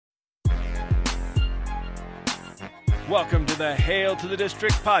Welcome to the Hail to the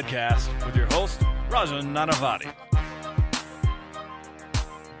District podcast with your host, Rajan Nanavati.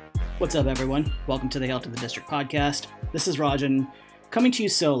 What's up, everyone? Welcome to the Hail to the District podcast. This is Rajan, coming to you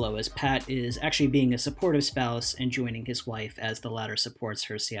solo as Pat is actually being a supportive spouse and joining his wife as the latter supports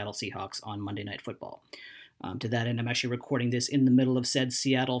her Seattle Seahawks on Monday Night Football. To that end, I'm actually recording this in the middle of said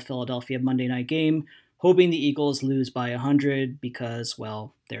Seattle-Philadelphia Monday night game, hoping the Eagles lose by 100 because,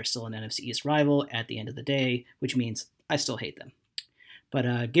 well, they're still an NFC East rival at the end of the day, which means I still hate them.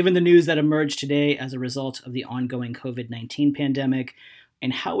 But given the news that emerged today as a result of the ongoing COVID-19 pandemic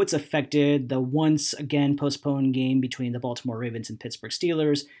and how it's affected the once again postponed game between the Baltimore Ravens and Pittsburgh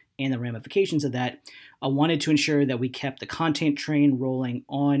Steelers and the ramifications of that, I wanted to ensure that we kept the content train rolling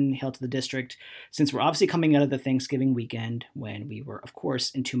on Hail to the District, since we're obviously coming out of the Thanksgiving weekend when we were, of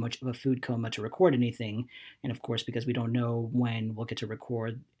course, in too much of a food coma to record anything, and of course because we don't know when we'll get to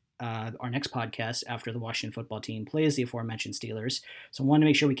record our next podcast after the Washington football team plays the aforementioned Steelers. So I wanted to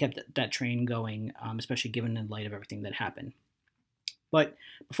make sure we kept that train going, especially given in light of everything that happened. But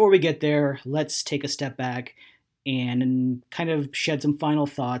before we get there, let's take a step back and kind of shed some final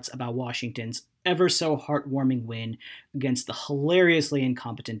thoughts about Washington's ever so heartwarming win against the hilariously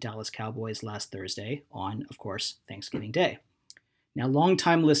incompetent Dallas Cowboys last Thursday on, of course, Thanksgiving Day. Now,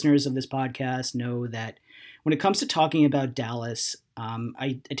 longtime listeners of this podcast know that when it comes to talking about Dallas,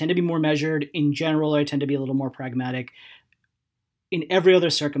 I tend to be more measured. In general, I tend to be a little more pragmatic in every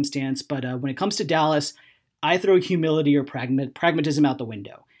other circumstance. But when it comes to Dallas, I throw humility or pragmatism out the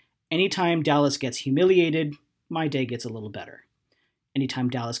window. Anytime Dallas gets humiliated, my day gets a little better.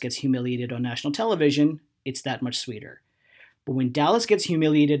 Anytime Dallas gets humiliated on national television, it's that much sweeter. But when Dallas gets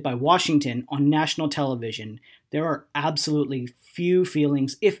humiliated by Washington on national television, there are absolutely few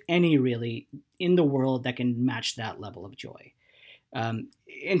feelings, if any really, in the world that can match that level of joy.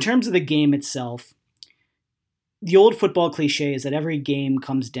 In terms of the game itself, the old football cliche is that every game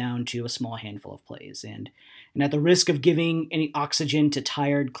comes down to a small handful of plays. And at the risk of giving any oxygen to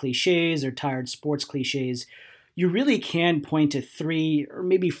tired cliches or tired sports cliches, you really can point to 3 or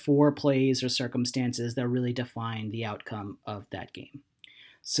maybe 4 plays or circumstances that really define the outcome of that game.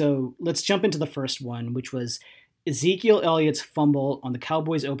 So let's jump into the first one, which was Ezekiel Elliott's fumble on the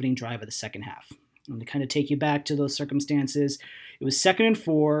Cowboys' opening drive of the second half. And to kind of take you back to those circumstances, it was 2nd and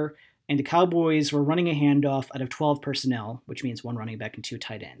 4, and the Cowboys were running a handoff out of 12 personnel, which means 1 running back and 2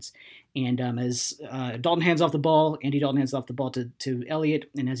 tight ends. And as Dalton hands off the ball, Andy Dalton hands off the ball to Elliott,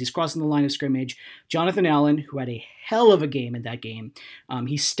 and as he's crossing the line of scrimmage, Jonathan Allen, who had a hell of a game in that game,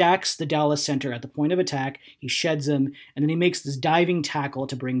 he stacks the Dallas center at the point of attack, he sheds him, and then he makes this diving tackle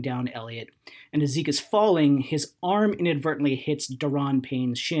to bring down Elliott. And as Zeke is falling, his arm inadvertently hits Daron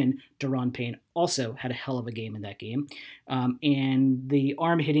Payne's shin. Daron Payne also had a hell of a game in that game. And the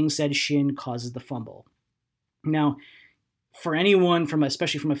arm hitting said shin causes the fumble. Now, for anyone,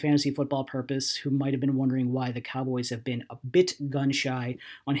 especially from a fantasy football purpose, who might have been wondering why the Cowboys have been a bit gun-shy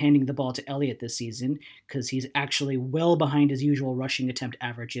on handing the ball to Elliott this season, because he's actually well behind his usual rushing attempt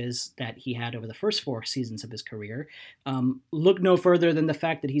averages that he had over the first 4 seasons of his career, look no further than the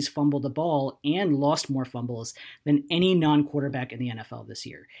fact that he's fumbled the ball and lost more fumbles than any non-quarterback in the NFL this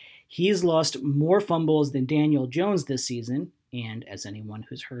year. He's lost more fumbles than Daniel Jones this season, and as anyone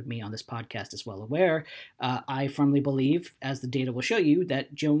who's heard me on this podcast is well aware, I firmly believe, as the data will show you,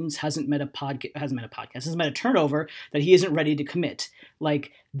 that Jones hasn't met a turnover that he isn't ready to commit.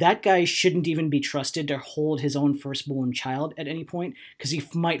 Like, that guy shouldn't even be trusted to hold his own firstborn child at any point, because he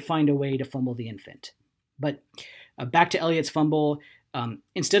might find a way to fumble the infant. But back to Elliott's fumble.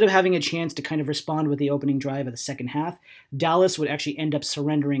 Instead of having a chance to kind of respond with the opening drive of the second half, Dallas would actually end up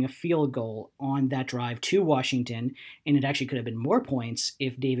surrendering a field goal on that drive to Washington, and it actually could have been more points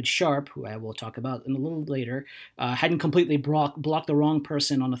if David Sharp, who I will talk about in a little later, hadn't completely blocked the wrong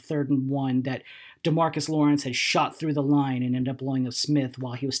person on a 3rd and 1 that DeMarcus Lawrence had shot through the line and ended up blowing up Smith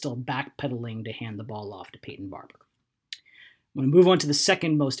while he was still backpedaling to hand the ball off to Peyton Barber. I'm going to move on to the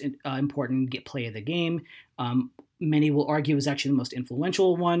second most important play of the game. Many will argue is actually the most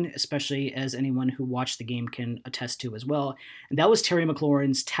influential one, especially as anyone who watched the game can attest to as well. And that was Terry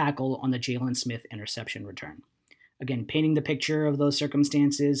McLaurin's tackle on the Jalen Smith interception return. Again, painting the picture of those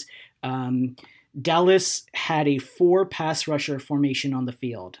circumstances, Dallas had a 4 pass rusher formation on the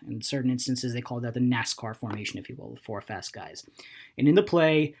field. In certain instances, they call that the NASCAR formation, if you will, with 4 fast guys. And in the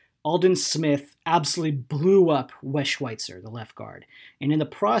play, Aldon Smith absolutely blew up Wes Schweitzer, the left guard. And in the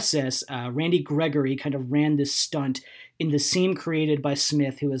process, Randy Gregory kind of ran this stunt in the seam created by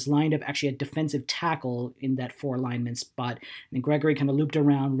Smith, who was lined up actually at defensive tackle in that 4 lineman spot. And Gregory kind of looped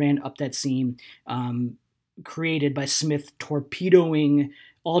around, ran up that seam, created by Smith torpedoing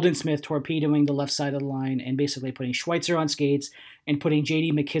Aldon Smith torpedoing the left side of the line and basically putting Schweitzer on skates and putting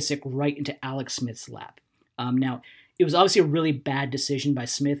J.D. McKissick right into Alex Smith's lap. Now, it was obviously a really bad decision by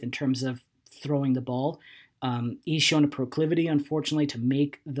Smith in terms of throwing the ball. He's shown a proclivity, unfortunately, to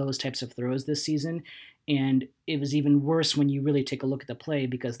make those types of throws this season. And it was even worse when you really take a look at the play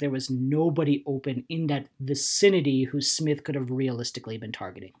because there was nobody open in that vicinity who Smith could have realistically been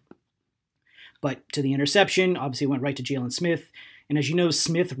targeting. But to the interception, obviously went right to Jalen Smith. And as you know,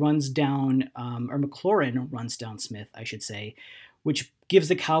 Smith runs down, or McLaurin runs down Smith, I should say, which gives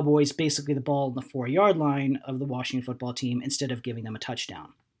the Cowboys basically the ball on the 4-yard line of the Washington football team instead of giving them a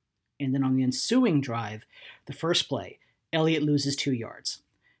touchdown. And then on the ensuing drive, the first play, Elliott loses 2 yards.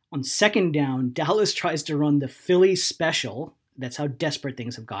 On second down, Dallas tries to run the Philly special. That's how desperate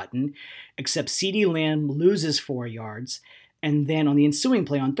things have gotten. Except CeeDee Lamb loses 4 yards. And then on the ensuing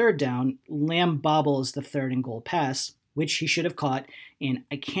play on third down, Lamb bobbles the 3rd and goal pass, which he should have caught. And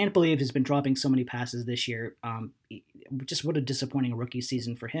I can't believe he's been dropping so many passes this year. Just what a disappointing rookie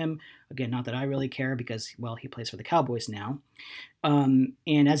season for him. Again, not that I really care because, well, he plays for the Cowboys now. And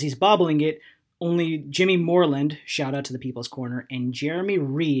as he's bobbling it, only Jimmy Moreland, shout out to the People's Corner, and Jeremy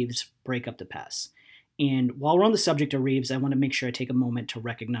Reeves break up the pass. And while we're on the subject of Reeves, I want to make sure I take a moment to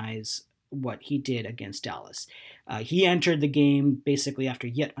recognize what he did against Dallas. He entered the game basically after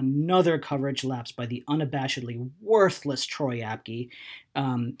yet another coverage lapse by the unabashedly worthless Troy Apke.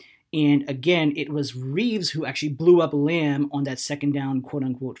 And again, it was Reeves who actually blew up Lamb on that second down,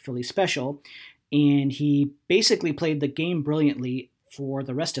 quote-unquote, Philly special. And he basically played the game brilliantly for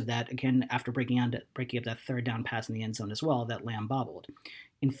the rest of that, again, after breaking up that third down pass in the end zone as well, that Lamb bobbled.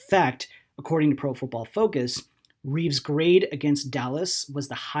 In fact, according to Pro Football Focus, Reeves' grade against Dallas was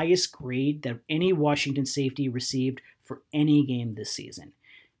the highest grade that any Washington safety received for any game this season.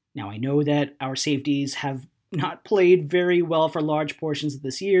 Now, I know that our safeties have not played very well for large portions of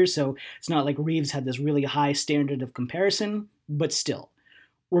this year, so it's not like Reeves had this really high standard of comparison, but still.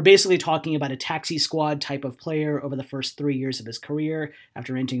 We're basically talking about a taxi squad type of player over the first 3 years of his career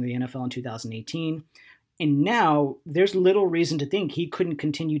after entering the NFL in 2018. And now there's little reason to think he couldn't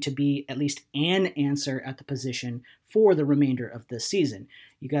continue to be at least an answer at the position for the remainder of this season.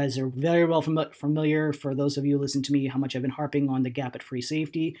 You guys are very well familiar, for those of you who listen to me, how much I've been harping on the gap at free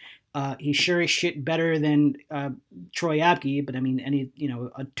safety. He sure is shit better than Troy Apke, but I mean,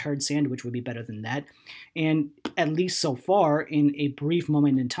 a turd sandwich would be better than that. And at least so far, in a brief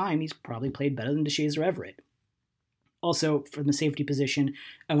moment in time, he's probably played better than Deshazor Everett. Also, from the safety position,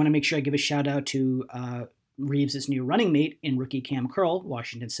 I want to make sure I give a shout out to Reeves' new running mate in rookie Cam Curl,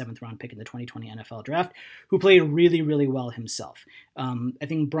 Washington's 7th-round pick in the 2020 NFL Draft, who played really, really well himself. I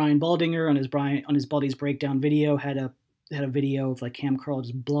think Brian Baldinger on his Baldy's Breakdown video had a video of like Cam Curl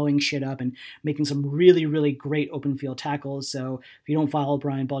just blowing shit up and making some really, really great open field tackles. So if you don't follow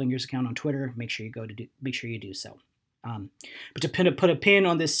Brian Baldinger's account on Twitter, make sure you do so. But to put a pin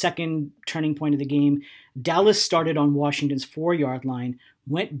on this second turning point of the game, Dallas started on Washington's 4-yard line,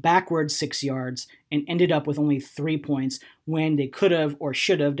 went backwards 6 yards, and ended up with only 3 points when they could have or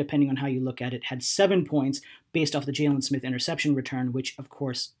should have, depending on how you look at it, had 7 points based off the Jalen Smith interception return, which, of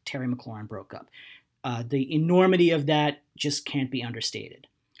course, Terry McLaurin broke up. The enormity of that just can't be understated.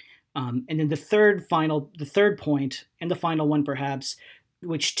 And then the third point, and the final one perhaps,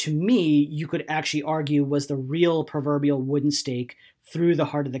 which to me you could actually argue was the real proverbial wooden stake through the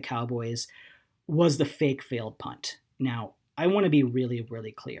heart of the Cowboys, was the fake failed punt. Now, I want to be really,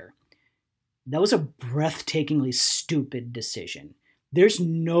 really clear. That was a breathtakingly stupid decision. There's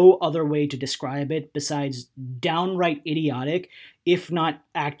no other way to describe it besides downright idiotic, if not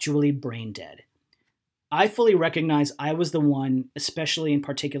actually brain dead. I fully recognize I was the one, especially and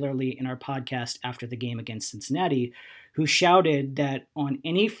particularly in our podcast after the game against Cincinnati, who shouted that on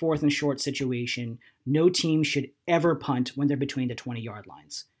any 4th and short situation, no team should ever punt when they're between the 20-yard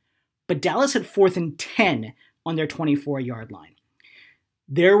lines. But Dallas had 4th and 10 on their 24-yard line.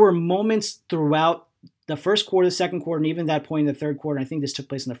 There were moments throughout the first quarter, the second quarter, and even that point in the third quarter, and I think this took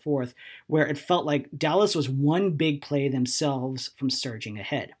place in the fourth, where it felt like Dallas was one big play themselves from surging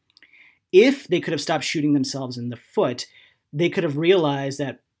ahead. If they could have stopped shooting themselves in the foot, they could have realized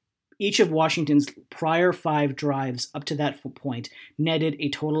that each of Washington's prior 5 drives up to that point netted a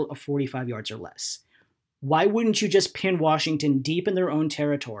total of 45 yards or less. Why wouldn't you just pin Washington deep in their own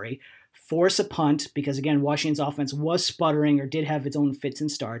territory, force a punt, because again, Washington's offense was sputtering or did have its own fits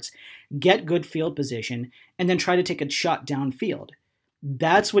and starts, get good field position, and then try to take a shot downfield?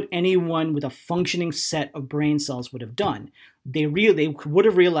 That's what anyone with a functioning set of brain cells would have done. They would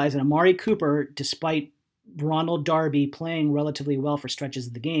have realized that Amari Cooper, despite Ronald Darby playing relatively well for stretches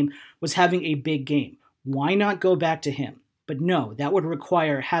of the game, was having a big game. Why not go back to him? But no, that would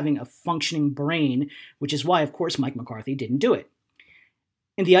require having a functioning brain, which is why, of course, Mike McCarthy didn't do it.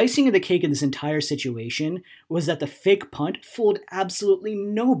 And the icing of the cake in this entire situation was that the fake punt fooled absolutely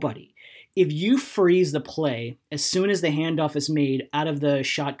nobody. If you freeze the play as soon as the handoff is made out of the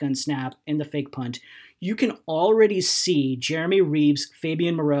shotgun snap and the fake punt, you can already see Jeremy Reeves,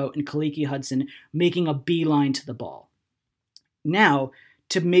 Fabian Moreau, and Khaleke Hudson making a beeline to the ball. Now,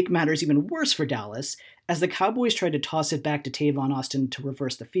 to make matters even worse for Dallas, as the Cowboys tried to toss it back to Tavon Austin to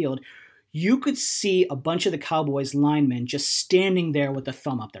reverse the field, you could see a bunch of the Cowboys linemen just standing there with a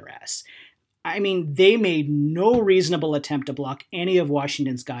thumb up their ass. I mean, they made no reasonable attempt to block any of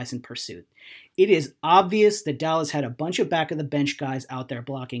Washington's guys in pursuit. It is obvious that Dallas had a bunch of back-of-the-bench guys out there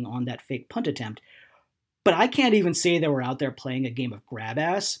blocking on that fake punt attempt, but I can't even say they were out there playing a game of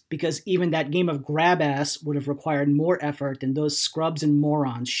grab-ass, because even that game of grab-ass would have required more effort than those scrubs and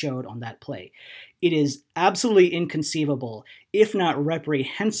morons showed on that play. It is absolutely inconceivable, if not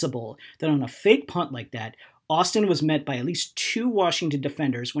reprehensible, that on a fake punt like that, Austin was met by at least 2 Washington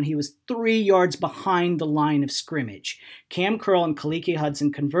defenders when he was 3 yards behind the line of scrimmage. Cam Curl and Khaleke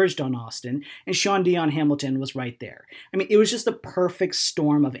Hudson converged on Austin, and Sean Dion Hamilton was right there. I mean, it was just the perfect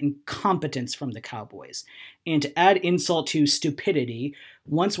storm of incompetence from the Cowboys. And to add insult to stupidity,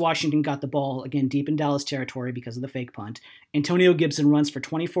 once Washington got the ball, again deep in Dallas territory because of the fake punt, Antonio Gibson runs for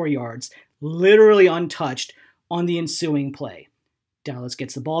 24 yards, literally untouched, on the ensuing play. Dallas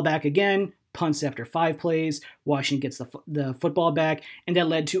gets the ball back again, punts after 5 plays, Washington gets the football back, and that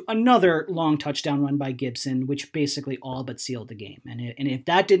led to another long touchdown run by Gibson, which basically all but sealed the game. And if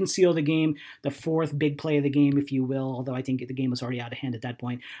that didn't seal the game, the 4th big play of the game, if you will, although I think the game was already out of hand at that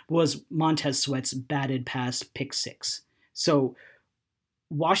point, was Montez Sweat's batted pass pick 6. So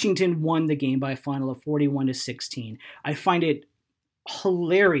Washington won the game by a final of 41-16. I find it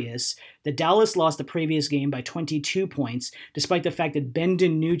hilarious that Dallas lost the previous game by 22 points, despite the fact that Ben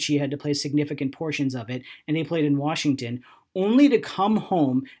DiNucci had to play significant portions of it, and they played in Washington, only to come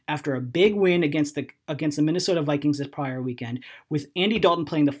home after a big win against the Minnesota Vikings this prior weekend, with Andy Dalton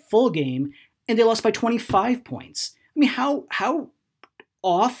playing the full game, and they lost by 25 points. I mean, how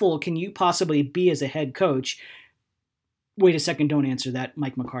awful can you possibly be as a head coach? Wait a second, don't answer that.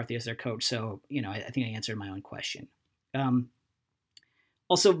 Mike McCarthy is their coach, so I think I answered my own question.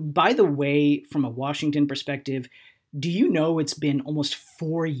 Also, by the way, from a Washington perspective, do you know it's been almost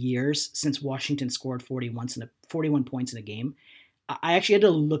 4 years since Washington scored 41 points in a game? I actually had to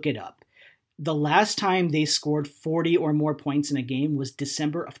look it up. The last time they scored 40 or more points in a game was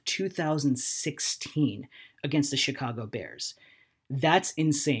December of 2016 against the Chicago Bears. That's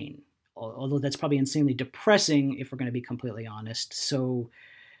insane, although that's probably insanely depressing if we're going to be completely honest. So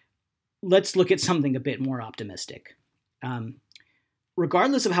let's look at something a bit more optimistic.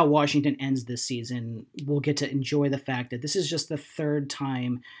 Regardless of how Washington ends this season, we'll get to enjoy the fact that this is just the 3rd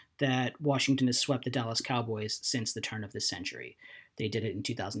time that Washington has swept the Dallas Cowboys since the turn of the century. They did it in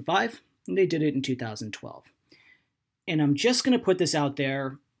 2005, and they did it in 2012. And I'm just going to put this out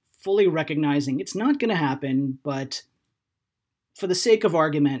there, fully recognizing it's not going to happen, but for the sake of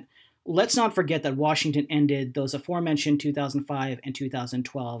argument, let's not forget that Washington ended those aforementioned 2005 and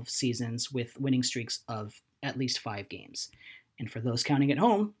 2012 seasons with winning streaks of at least 5 games. And for those counting at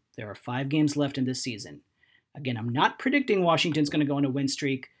home, there are 5 games left in this season. Again, I'm not predicting Washington's going to go on a win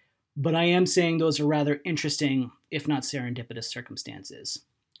streak, but I am saying those are rather interesting, if not serendipitous circumstances.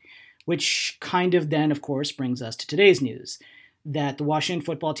 Which kind of then, of course, brings us to today's news, that the Washington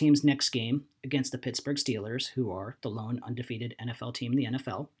football team's next game against the Pittsburgh Steelers, who are the lone undefeated NFL team in the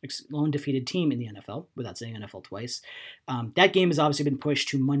NFL, lone defeated team in the NFL, without saying NFL twice, that game has obviously been pushed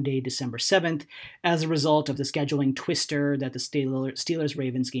to Monday, December 7th, as a result of the scheduling twister that the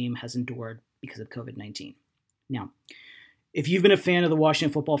Steelers-Ravens game has endured because of COVID-19. Now, if you've been a fan of the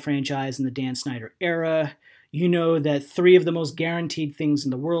Washington football franchise in the Dan Snyder era, you know that 3 of the most guaranteed things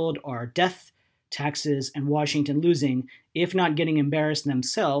in the world are death, taxes, and Washington losing, if not getting embarrassed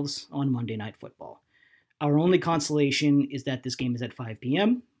themselves, on Monday Night Football. Our only consolation is that this game is at 5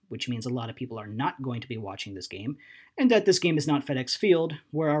 p.m., which means a lot of people are not going to be watching this game, and that this game is not FedEx Field,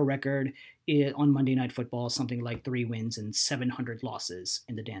 where our record on Monday Night Football is something like 3 wins and 700 losses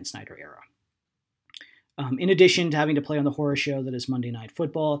in the Dan Snyder era. In addition to having to play on the horror show that is Monday Night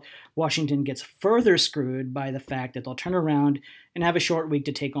Football, Washington gets further screwed by the fact that they'll turn around and have a short week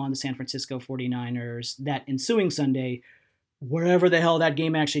to take on the San Francisco 49ers that ensuing Sunday, wherever the hell that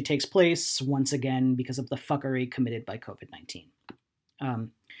game actually takes place, once again because of the fuckery committed by COVID-19.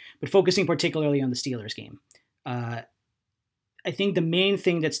 But focusing particularly on the Steelers game, I think the main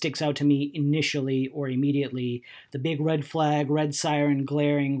thing that sticks out to me initially or immediately, the big red flag, red siren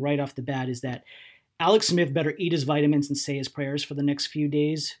glaring right off the bat, is that Alex Smith better eat his vitamins and say his prayers for the next few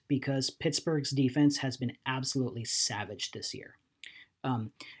days because Pittsburgh's defense has been absolutely savage this year.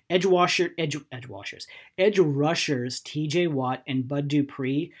 Edge rushers TJ Watt and Bud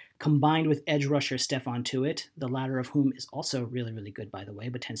Dupree, combined with edge rusher Stephon Tuitt, the latter of whom is also really, really good, by the way,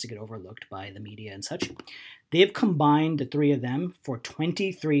 but tends to get overlooked by the media and such. They've combined, the three of them, for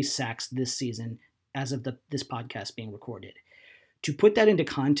 23 sacks this season as of this podcast being recorded. To put that into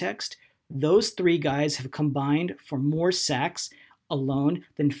context, those three guys have combined for more sacks alone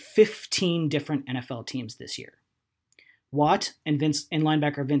than 15 different NFL teams this year. Watt and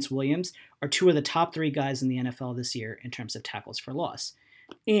linebacker Vince Williams are two of the top three guys in the NFL this year in terms of tackles for loss.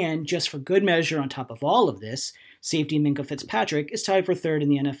 And just for good measure, on top of all of this, safety Minkah Fitzpatrick is tied for third in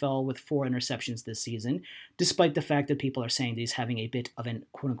the NFL with 4 interceptions this season, despite the fact that people are saying that he's having a bit of an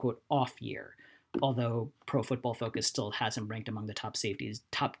quote-unquote off year, although Pro Football Focus still has him ranked among the top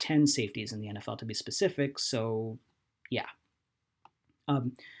 10 safeties in the NFL to be specific, so yeah.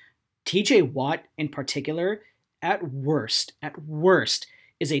 TJ Watt in particular, at worst,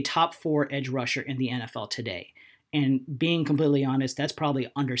 is a top 4 edge rusher in the NFL today. And being completely honest, that's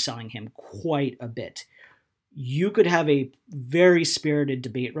probably underselling him quite a bit. You could have a very spirited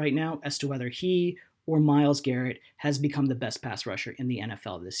debate right now as to whether he or Myles Garrett has become the best pass rusher in the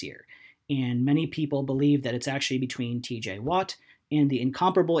NFL this year. And many people believe that it's actually between TJ Watt and the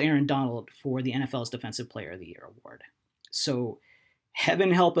incomparable Aaron Donald for the NFL's Defensive Player of the Year award. So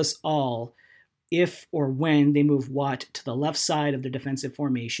heaven help us all if or when they move Watt to the left side of the defensive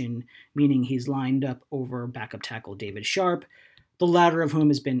formation, meaning he's lined up over backup tackle David Sharp, the latter of whom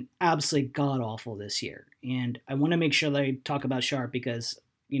has been absolutely god-awful this year. And I want to make sure that I talk about Sharp because,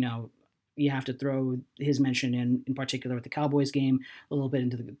 you have to throw his mention in particular with the Cowboys game, a little bit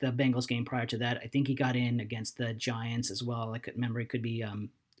into the Bengals game prior to that. I think he got in against the Giants as well. I could remember, it could be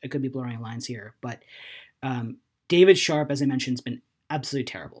blurring lines here. But David Sharp, as I mentioned, has been absolutely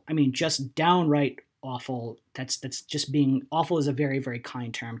terrible. I mean, just downright awful. That's just being awful is a very, very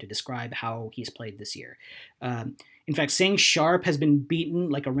kind term to describe how he's played this year. In fact, saying Sharp has been beaten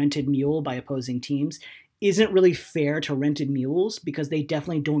like a rented mule by opposing teams isn't really fair to rented mules because they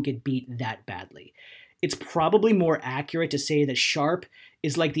definitely don't get beat that badly. It's probably more accurate to say that Sharp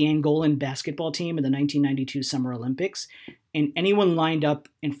is like the Angolan basketball team in the 1992 Summer Olympics, and anyone lined up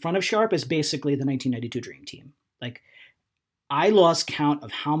in front of Sharp is basically the 1992 Dream Team. Like, I lost count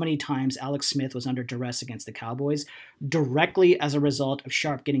of how many times Alex Smith was under duress against the Cowboys directly as a result of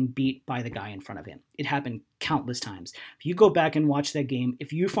Sharp getting beat by the guy in front of him. It happened countless times. If you go back and watch that game,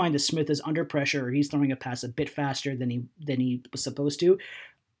 if you find that Smith is under pressure or he's throwing a pass a bit faster than he was supposed to,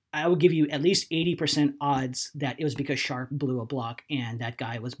 I would give you at least 80% odds that it was because Sharp blew a block and that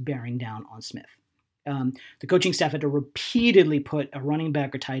guy was bearing down on Smith. The coaching staff had to repeatedly put a running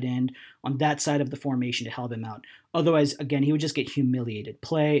back or tight end on that side of the formation to help him out. Otherwise, again, he would just get humiliated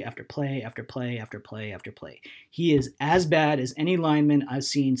play after play after play after play after play. He is as bad as any lineman I've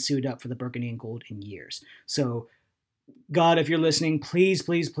seen suit up for the burgundy and gold in years. So, God, if you're listening, please,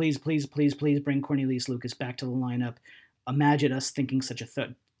 please, please, please, please, please bring Cornelius Lucas back to the lineup. Imagine us thinking such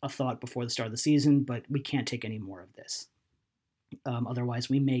a thought before the start of the season, but we can't take any more of this. Otherwise,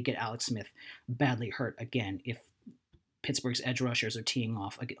 we may get Alex Smith badly hurt again if Pittsburgh's edge rushers are teeing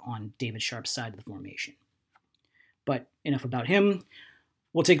off on David Sharp's side of the formation. But enough about him.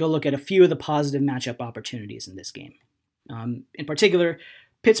 We'll take a look at a few of the positive matchup opportunities in this game. In particular,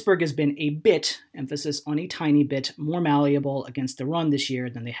 Pittsburgh has been a bit, emphasis on a tiny bit, more malleable against the run this year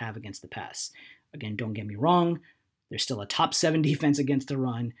than they have against the pass. Again, don't get me wrong, they're still a top 7 defense against the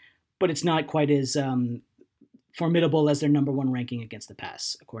run, but it's not quite as formidable as their number 1 ranking against the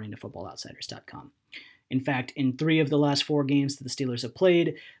pass, according to FootballOutsiders.com. In fact, in 3 of the last 4 games that the Steelers have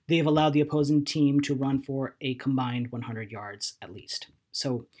played, they have allowed the opposing team to run for a combined 100 yards at least.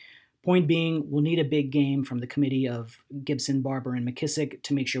 So, point being, we'll need a big game from the committee of Gibson, Barber, and McKissick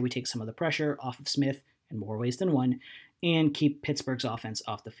to make sure we take some of the pressure off of Smith in more ways than one and keep Pittsburgh's offense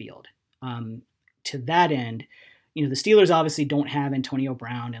off the field. To that end, the Steelers obviously don't have Antonio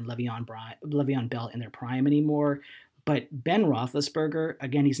Brown and Le'Veon Bell in their prime anymore, but Ben Roethlisberger,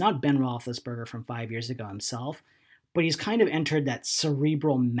 again, he's not Ben Roethlisberger from 5 years ago himself, but he's kind of entered that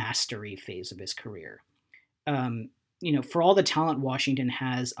cerebral mastery phase of his career. For all the talent Washington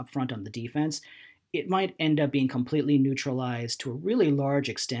has up front on the defense, it might end up being completely neutralized to a really large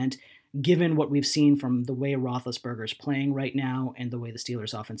extent, given what we've seen from the way Roethlisberger is playing right now and the way the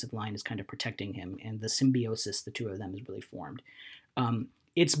Steelers' offensive line is kind of protecting him and the symbiosis the two of them has really formed.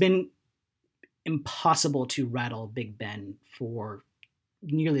 It's been impossible to rattle Big Ben for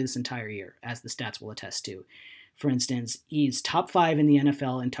nearly this entire year, as the stats will attest to. For instance, he's top 5 in the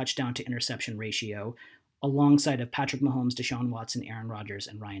NFL in touchdown to interception ratio, alongside of Patrick Mahomes, Deshaun Watson, Aaron Rodgers,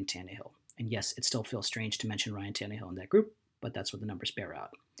 and Ryan Tannehill. And yes, it still feels strange to mention Ryan Tannehill in that group, but that's what the numbers bear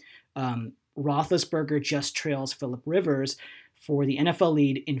out. Roethlisberger just trails Phillip Rivers for the NFL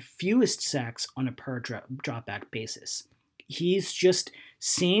lead in fewest sacks on a per dropback basis. He's just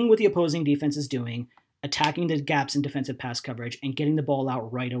seeing what the opposing defense is doing, attacking the gaps in defensive pass coverage, and getting the ball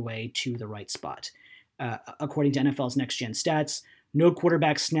out right away to the right spot. According to NFL's Next Gen Stats, no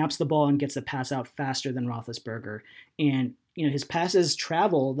quarterback snaps the ball and gets the pass out faster than Roethlisberger. And his passes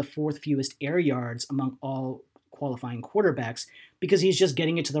travel the 4th fewest air yards among all qualifying quarterbacks because he's just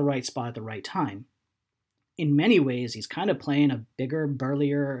getting it to the right spot at the right time. In many ways, he's kind of playing a bigger,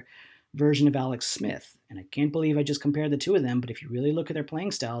 burlier version of Alex Smith. And I can't believe I just compared the two of them, but if you really look at their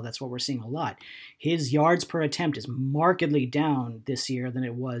playing style, that's what we're seeing a lot. His yards per attempt is markedly down this year than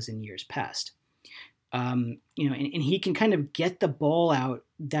it was in years past. And he can kind of get the ball out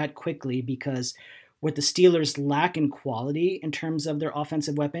that quickly because what the Steelers lack in quality in terms of their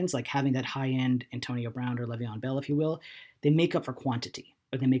offensive weapons, like having that high-end Antonio Brown or Le'Veon Bell, if you will, they make up for quantity,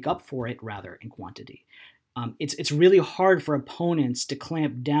 or they make up for it, rather, in quantity. It's really hard for opponents to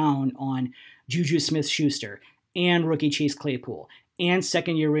clamp down on Juju Smith-Schuster and rookie Chase Claypool and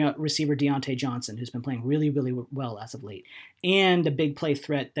second-year receiver Deontay Johnson, who's been playing really, really well as of late, and the big play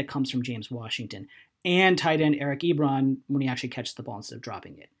threat that comes from James Washington, and tight end Eric Ebron when he actually catches the ball instead of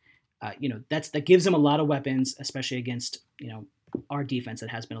dropping it. That gives him a lot of weapons, especially against our defense that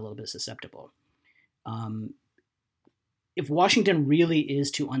has been a little bit susceptible. If Washington really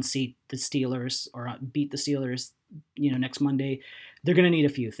is to unseat the Steelers or beat the Steelers, next Monday, they're going to need a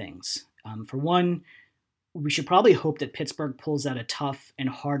few things. For one, we should probably hope that Pittsburgh pulls out a tough and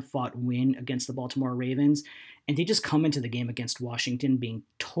hard-fought win against the Baltimore Ravens, and they just come into the game against Washington being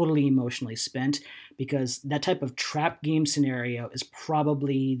totally emotionally spent, because that type of trap game scenario is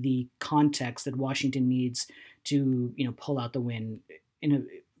probably the context that Washington needs to, pull out the win in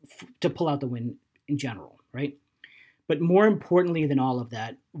general, right? But more importantly than all of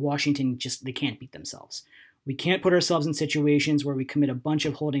that, Washington they can't beat themselves. We can't put ourselves in situations where we commit a bunch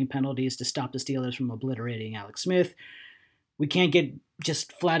of holding penalties to stop the Steelers from obliterating Alex Smith. We can't get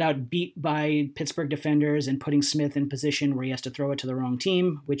just flat out beat by Pittsburgh defenders and putting Smith in position where he has to throw it to the wrong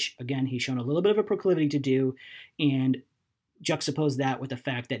team, which, again, he's shown a little bit of a proclivity to do, and juxtapose that with the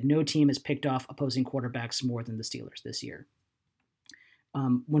fact that no team has picked off opposing quarterbacks more than the Steelers this year.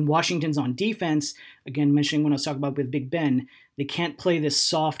 When Washington's on defense, again, mentioning when I was talking about with Big Ben, they can't play this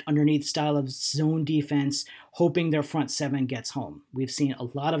soft underneath style of zone defense, hoping their front seven gets home. We've seen a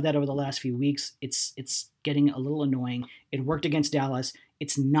lot of that over the last few weeks. It's getting a little annoying. It worked against Dallas.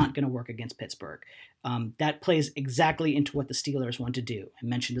 It's not going to work against Pittsburgh. That plays exactly into what the Steelers want to do. I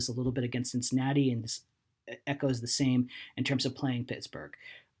mentioned this a little bit against Cincinnati, and this echoes the same in terms of playing Pittsburgh.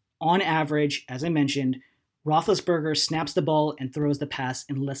 On average, as I mentioned, Roethlisberger snaps the ball and throws the pass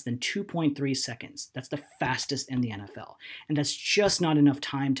in less than 2.3 seconds. That's the fastest in the NFL. And that's just not enough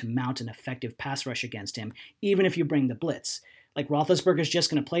time to mount an effective pass rush against him, even if you bring the blitz. Like, Roethlisberger's just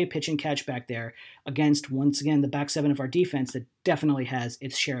going to play pitch and catch back there against, once again, the back seven of our defense that definitely has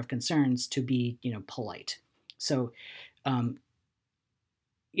its share of concerns, to be, polite. So, when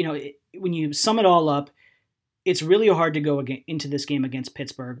you sum it all up, it's really hard to go into this game against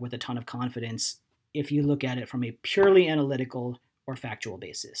Pittsburgh with a ton of confidence if you look at it from a purely analytical or factual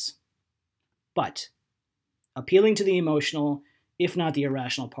basis. But appealing to the emotional, if not the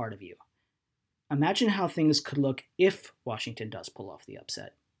irrational part of you, imagine how things could look if Washington does pull off the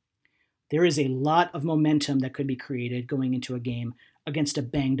upset. There is a lot of momentum that could be created going into a game against a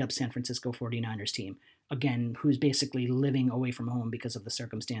banged-up San Francisco 49ers team, again, who's basically living away from home because of the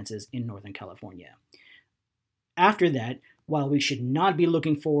circumstances in Northern California. After that, while we should not be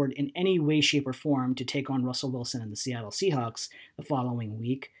looking forward in any way, shape, or form to take on Russell Wilson and the Seattle Seahawks the following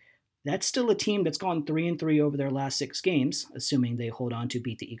week, that's still a team that's gone 3-3 over their last 6 games, assuming they hold on to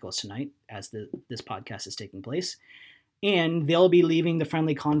beat the Eagles tonight, as this podcast is taking place. And they'll be leaving the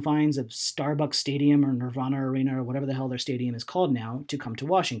friendly confines of Starbucks Stadium or Nirvana Arena or whatever the hell their stadium is called now to come to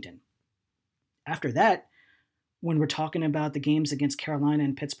Washington. After that, when we're talking about the games against Carolina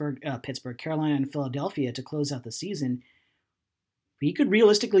and Carolina and Philadelphia to close out the season, we could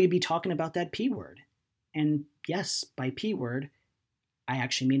realistically be talking about that P word. And yes, by P word, I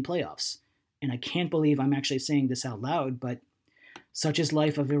actually mean playoffs. And I can't believe I'm actually saying this out loud, but such is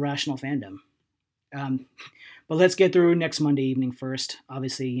life of irrational fandom. But let's get through next Monday evening first.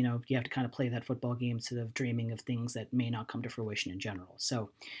 Obviously, you have to kind of play that football game instead of dreaming of things that may not come to fruition in general. So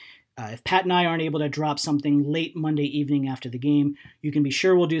If Pat and I aren't able to drop something late Monday evening after the game, you can be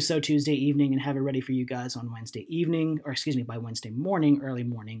sure we'll do so Tuesday evening and have it ready for you guys on by Wednesday morning, early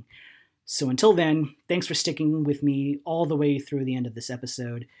morning. So until then, thanks for sticking with me all the way through the end of this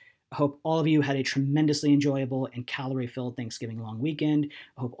episode. I hope all of you had a tremendously enjoyable and calorie-filled Thanksgiving long weekend.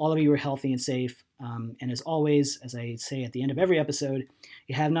 I hope all of you are healthy and safe. And as always, as I say at the end of every episode, if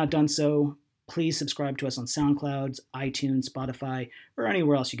you have not done so, please subscribe to us on SoundCloud, iTunes, Spotify, or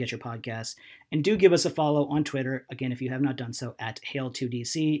anywhere else you get your podcasts. And do give us a follow on Twitter, again, if you have not done so, at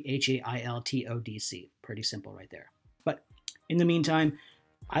Hail2DC, Hailtodc. Pretty simple right there. But in the meantime,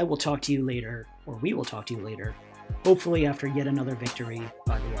 we will talk to you later, hopefully after yet another victory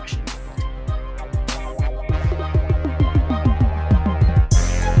by the Washington football team.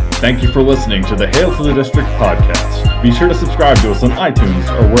 Thank you for listening to the Hail to the District podcast. Be sure to subscribe to us on iTunes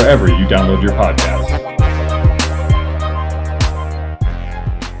or wherever you download your podcasts.